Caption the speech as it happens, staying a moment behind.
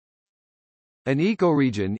An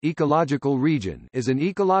ecoregion, ecological region is an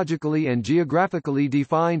ecologically and geographically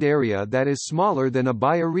defined area that is smaller than a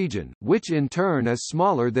bioregion, which in turn is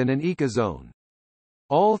smaller than an ecozone.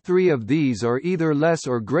 All three of these are either less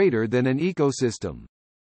or greater than an ecosystem.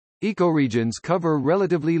 Ecoregions cover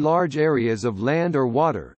relatively large areas of land or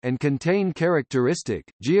water, and contain characteristic,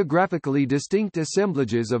 geographically distinct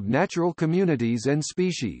assemblages of natural communities and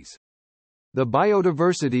species. The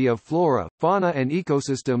biodiversity of flora, fauna and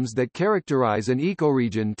ecosystems that characterize an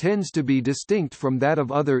ecoregion tends to be distinct from that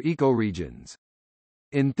of other ecoregions.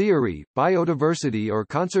 In theory, biodiversity or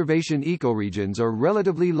conservation ecoregions are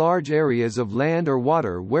relatively large areas of land or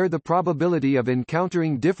water where the probability of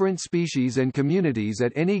encountering different species and communities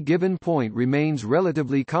at any given point remains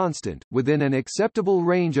relatively constant, within an acceptable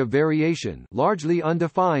range of variation, largely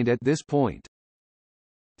undefined at this point.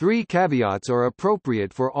 Three caveats are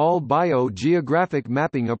appropriate for all biogeographic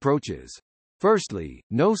mapping approaches. Firstly,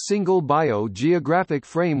 no single biogeographic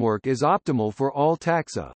framework is optimal for all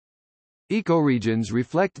taxa. Ecoregions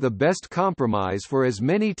reflect the best compromise for as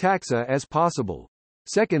many taxa as possible.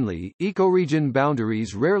 Secondly, ecoregion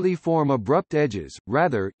boundaries rarely form abrupt edges,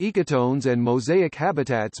 rather, ecotones and mosaic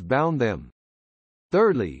habitats bound them.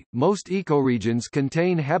 Thirdly, most ecoregions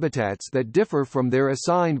contain habitats that differ from their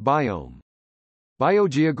assigned biome.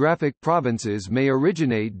 Biogeographic provinces may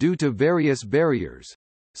originate due to various barriers.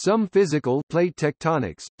 Some physical plate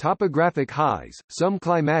tectonics, topographic highs, some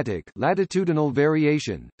climatic latitudinal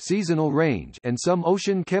variation, seasonal range, and some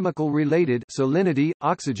ocean chemical-related salinity,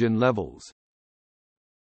 oxygen levels.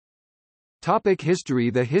 History.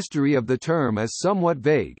 The history of the term is somewhat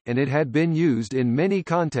vague, and it had been used in many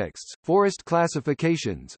contexts. Forest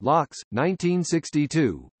classifications Locks,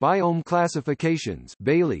 1962, Biome classifications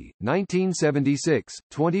Bailey, 1976,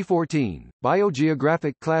 2014,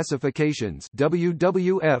 Biogeographic classifications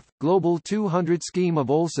WWF, Global 200 Scheme of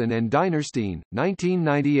Olson and Dinerstein,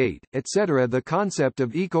 1998, etc. The concept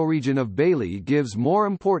of ecoregion of Bailey gives more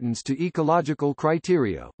importance to ecological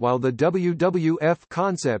criteria, while the WWF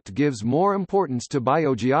concept gives more importance to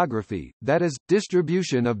biogeography, that is,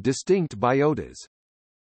 distribution of distinct biotas.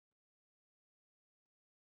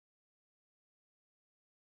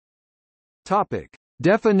 Topic: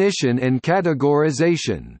 Definition and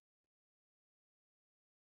categorization.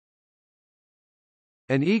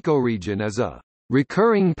 An ecoregion is a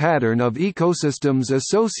recurring pattern of ecosystems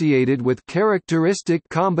associated with characteristic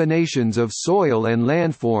combinations of soil and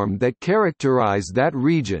landform that characterize that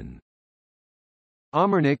region.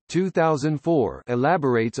 Omernick 2004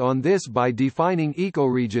 elaborates on this by defining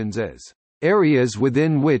ecoregions as areas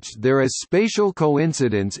within which there is spatial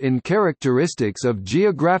coincidence in characteristics of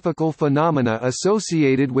geographical phenomena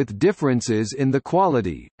associated with differences in the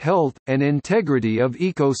quality, health, and integrity of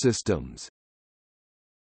ecosystems.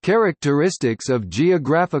 Characteristics of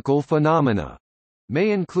geographical phenomena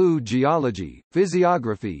may include geology,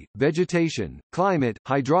 physiography, vegetation, climate,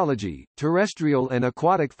 hydrology, terrestrial and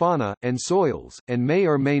aquatic fauna, and soils, and may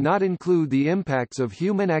or may not include the impacts of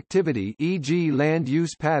human activity, e.g. land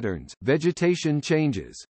use patterns, vegetation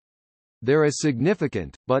changes. There is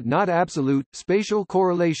significant, but not absolute, spatial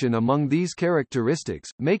correlation among these characteristics,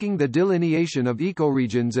 making the delineation of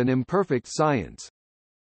ecoregions an imperfect science.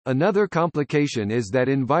 Another complication is that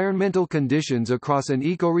environmental conditions across an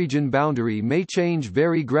ecoregion boundary may change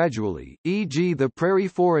very gradually, e.g. the prairie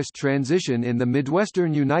forest transition in the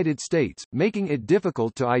Midwestern United States, making it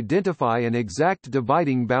difficult to identify an exact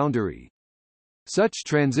dividing boundary. Such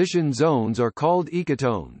transition zones are called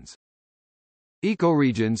ecotones.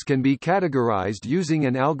 Ecoregions can be categorized using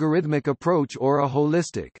an algorithmic approach or a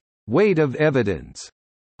holistic, weight of evidence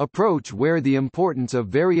approach where the importance of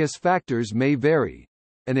various factors may vary.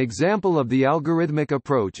 An example of the algorithmic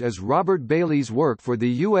approach is Robert Bailey's work for the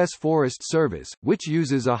U.S. Forest Service, which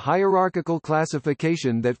uses a hierarchical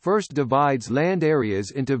classification that first divides land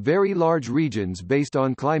areas into very large regions based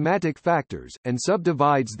on climatic factors, and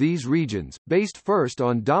subdivides these regions, based first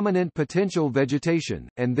on dominant potential vegetation,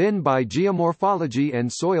 and then by geomorphology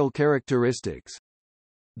and soil characteristics.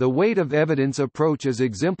 The weight of evidence approach is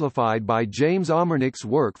exemplified by James Omernick's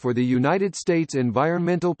work for the United States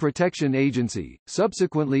Environmental Protection Agency,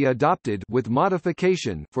 subsequently adopted with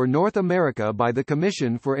modification for North America by the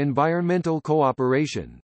Commission for Environmental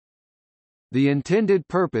Cooperation. The intended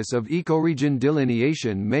purpose of ecoregion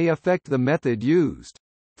delineation may affect the method used.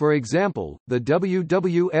 For example, the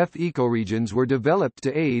WWF ecoregions were developed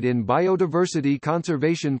to aid in biodiversity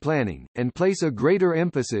conservation planning, and place a greater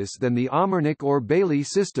emphasis than the Omernick or Bailey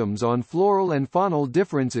systems on floral and faunal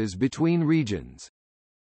differences between regions.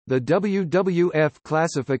 The WWF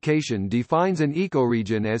classification defines an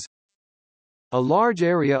ecoregion as A large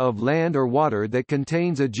area of land or water that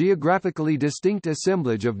contains a geographically distinct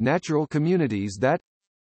assemblage of natural communities that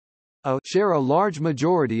share a large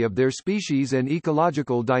majority of their species and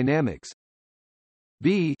ecological dynamics,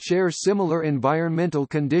 b share similar environmental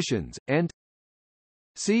conditions, and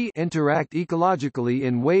c interact ecologically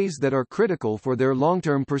in ways that are critical for their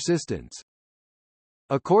long-term persistence.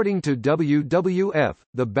 According to WWF,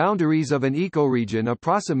 the boundaries of an ecoregion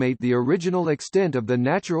approximate the original extent of the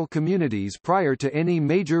natural communities prior to any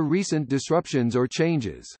major recent disruptions or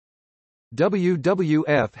changes.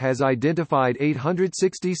 WWF has identified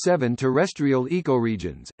 867 terrestrial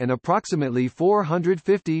ecoregions, and approximately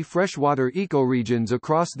 450 freshwater ecoregions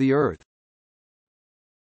across the Earth.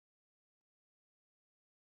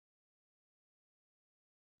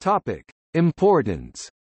 Topic: Importance.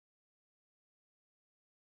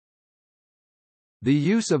 The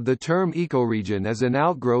use of the term ecoregion is an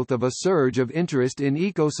outgrowth of a surge of interest in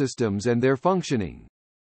ecosystems and their functioning.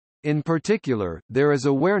 In particular, there is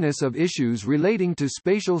awareness of issues relating to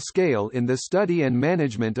spatial scale in the study and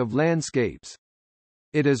management of landscapes.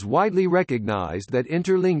 It is widely recognized that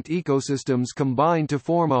interlinked ecosystems combine to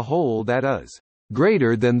form a whole that is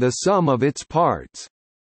greater than the sum of its parts.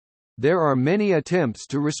 There are many attempts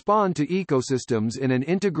to respond to ecosystems in an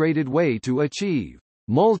integrated way to achieve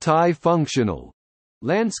multifunctional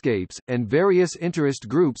landscapes, and various interest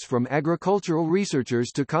groups from agricultural researchers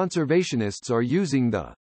to conservationists are using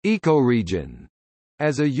the ecoregion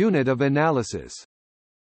as a unit of analysis.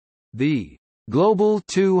 The Global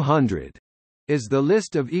 200 is the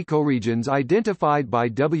list of ecoregions identified by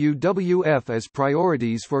WWF as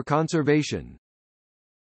priorities for conservation.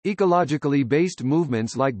 Ecologically based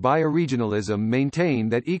movements like bioregionalism maintain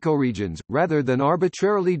that ecoregions, rather than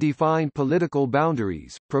arbitrarily defined political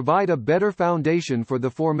boundaries, provide a better foundation for the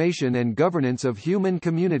formation and governance of human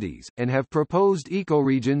communities, and have proposed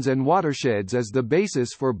ecoregions and watersheds as the basis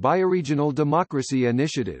for bioregional democracy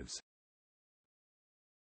initiatives.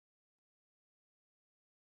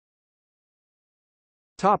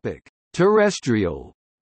 Topic: Terrestrial.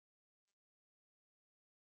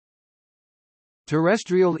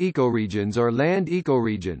 Terrestrial ecoregions are land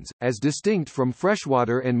ecoregions, as distinct from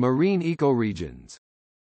freshwater and marine ecoregions.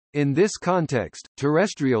 In this context,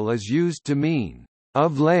 terrestrial is used to mean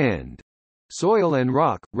of land, soil and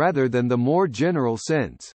rock, rather than the more general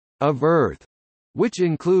sense of earth, which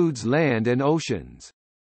includes land and oceans.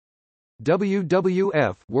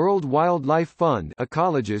 WWF World Wildlife Fund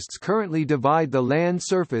ecologists currently divide the land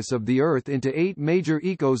surface of the Earth into 8 major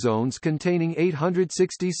ecozones containing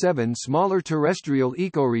 867 smaller terrestrial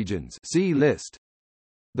ecoregions. See list.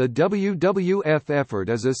 The WWF effort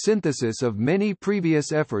is a synthesis of many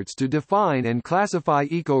previous efforts to define and classify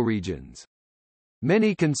ecoregions.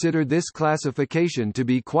 Many consider this classification to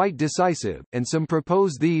be quite decisive, and some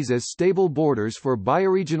propose these as stable borders for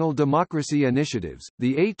bioregional democracy initiatives.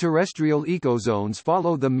 The 8 terrestrial ecozones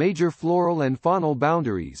follow the major floral and faunal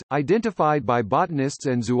boundaries, identified by botanists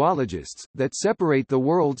and zoologists, that separate the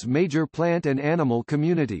world's major plant and animal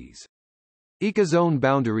communities. Ecozone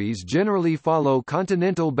boundaries generally follow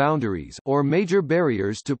continental boundaries, or major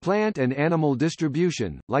barriers to plant and animal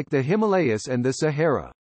distribution, like the Himalayas and the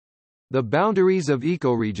Sahara. The boundaries of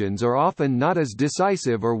ecoregions are often not as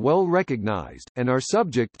decisive or well recognized, and are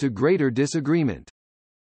subject to greater disagreement.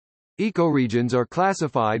 Ecoregions are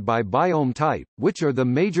classified by biome type, which are the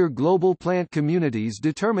major global plant communities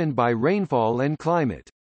determined by rainfall and climate.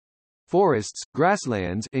 Forests,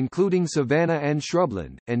 grasslands including savanna and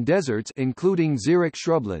shrubland, and deserts including xeric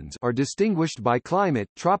shrublands are distinguished by climate,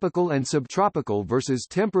 tropical and subtropical versus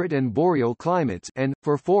temperate and boreal climates, and,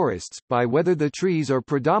 for forests, by whether the trees are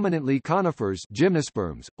predominantly conifers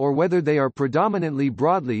gymnosperms, or whether they are predominantly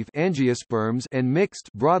broadleaf angiosperms and mixed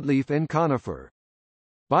broadleaf and conifer.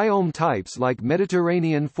 Biome types like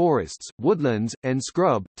Mediterranean forests, woodlands, and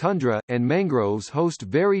scrub, tundra, and mangroves host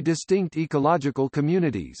very distinct ecological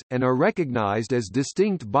communities, and are recognized as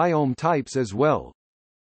distinct biome types as well.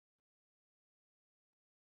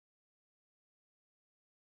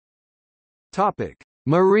 Topic: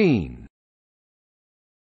 Marine.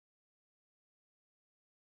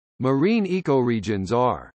 Marine ecoregions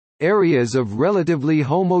are areas of relatively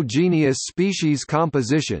homogeneous species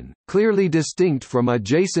composition, clearly distinct from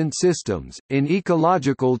adjacent systems. In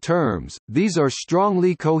ecological terms, these are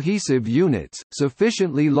strongly cohesive units,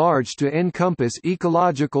 sufficiently large to encompass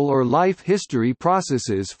ecological or life history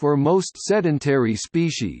processes for most sedentary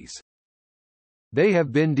species. They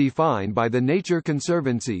have been defined by the Nature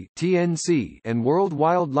Conservancy (TNC) and World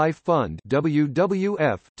Wildlife Fund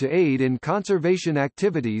 (WWF) to aid in conservation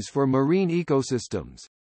activities for marine ecosystems.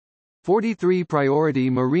 43 priority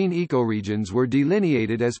marine ecoregions were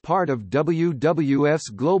delineated as part of WWF's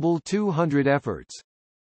Global 200 efforts.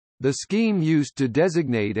 The scheme used to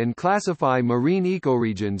designate and classify marine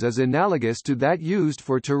ecoregions is analogous to that used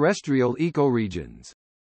for terrestrial ecoregions.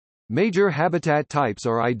 Major habitat types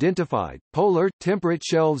are identified: polar, temperate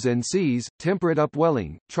shelves and seas, temperate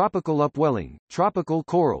upwelling, tropical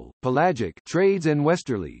coral, pelagic trades and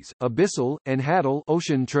westerlies, abyssal, and hadal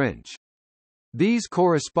ocean trench. These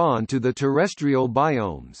correspond to the terrestrial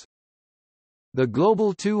biomes. The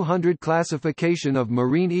Global 200 classification of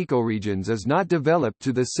marine ecoregions is not developed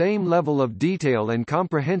to the same level of detail and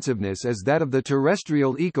comprehensiveness as that of the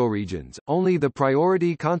terrestrial ecoregions, only the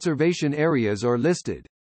priority conservation areas are listed.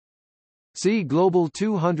 See Global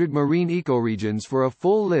 200 marine ecoregions for a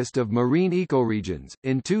full list of marine ecoregions.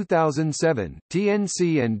 In 2007,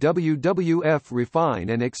 TNC and WWF refined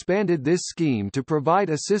and expanded this scheme to provide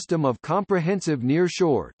a system of comprehensive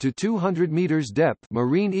near-shore to 200 meters depth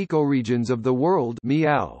marine ecoregions of the world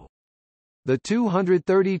 (MEAO). The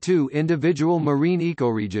 232 individual marine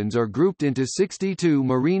ecoregions are grouped into 62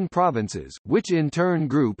 marine provinces, which in turn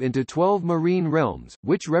group into 12 marine realms,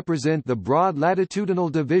 which represent the broad latitudinal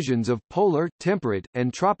divisions of polar, temperate,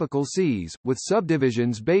 and tropical seas, with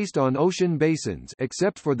subdivisions based on ocean basins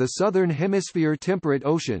except for the southern hemisphere temperate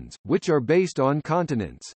oceans, which are based on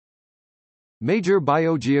continents. Major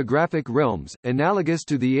biogeographic realms, analogous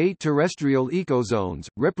to the 8 terrestrial ecozones,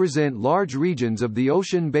 represent large regions of the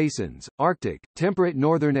ocean basins: Arctic, temperate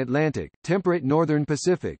northern Atlantic, temperate northern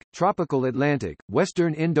Pacific, tropical Atlantic,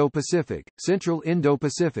 western Indo-Pacific, central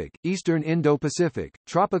Indo-Pacific, eastern Indo-Pacific,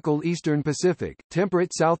 tropical eastern Pacific,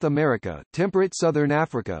 temperate South America, temperate southern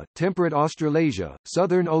Africa, temperate Australasia,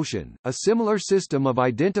 Southern Ocean. A similar system of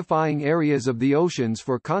identifying areas of the oceans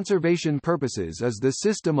for conservation purposes is the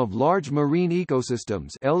System of Large Marine Ecosystems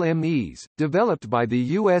 (LMEs), developed by the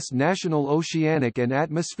U.S. National Oceanic and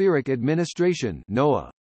Atmospheric Administration (NOAA).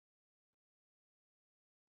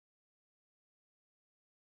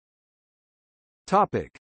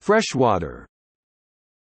 Topic: Freshwater.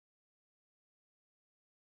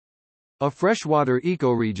 A freshwater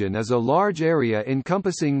ecoregion is a large area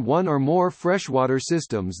encompassing one or more freshwater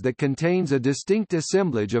systems that contains a distinct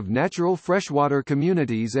assemblage of natural freshwater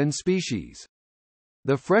communities and species.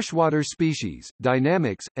 The freshwater species,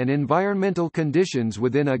 dynamics, and environmental conditions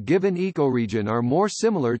within a given ecoregion are more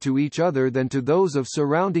similar to each other than to those of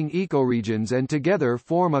surrounding ecoregions and together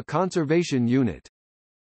form a conservation unit.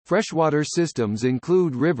 Freshwater systems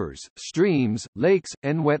include rivers, streams, lakes,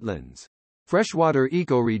 and wetlands. Freshwater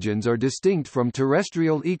ecoregions are distinct from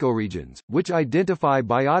terrestrial ecoregions, which identify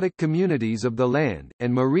biotic communities of the land,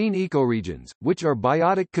 and marine ecoregions, which are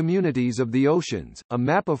biotic communities of the oceans. A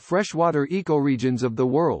map of freshwater ecoregions of the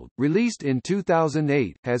world, released in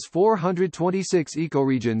 2008, has 426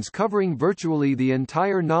 ecoregions covering virtually the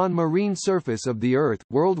entire non-marine surface of the Earth.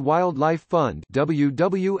 World Wildlife Fund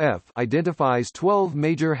 (WWF) identifies 12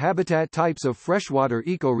 major habitat types of freshwater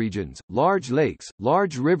ecoregions: large lakes,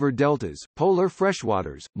 large river deltas, polar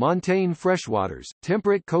freshwaters, montane freshwaters,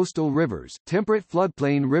 temperate coastal rivers, temperate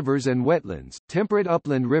floodplain rivers and wetlands, temperate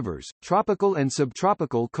upland rivers, tropical and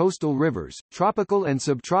subtropical coastal rivers, tropical and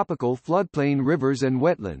subtropical floodplain rivers and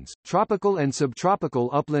wetlands, tropical and subtropical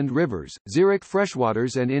upland rivers, xeric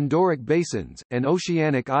freshwaters and endorheic basins, and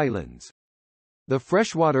oceanic islands. The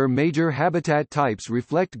freshwater major habitat types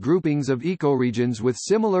reflect groupings of ecoregions with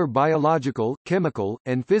similar biological, chemical,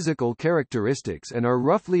 and physical characteristics and are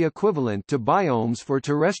roughly equivalent to biomes for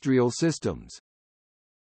terrestrial systems.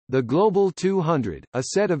 The Global 200, a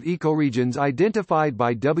set of ecoregions identified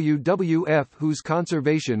by WWF whose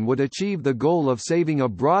conservation would achieve the goal of saving a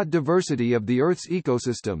broad diversity of the Earth's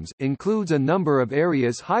ecosystems, includes a number of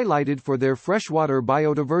areas highlighted for their freshwater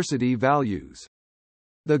biodiversity values.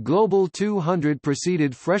 The Global 200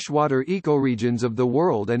 preceded freshwater ecoregions of the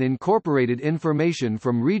world and incorporated information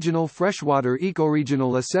from regional freshwater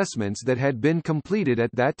ecoregional assessments that had been completed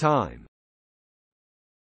at that time.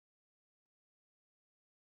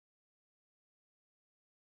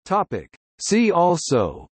 Topic. See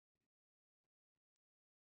also: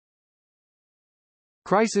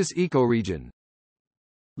 Crisis ecoregion,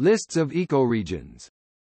 Lists of ecoregions.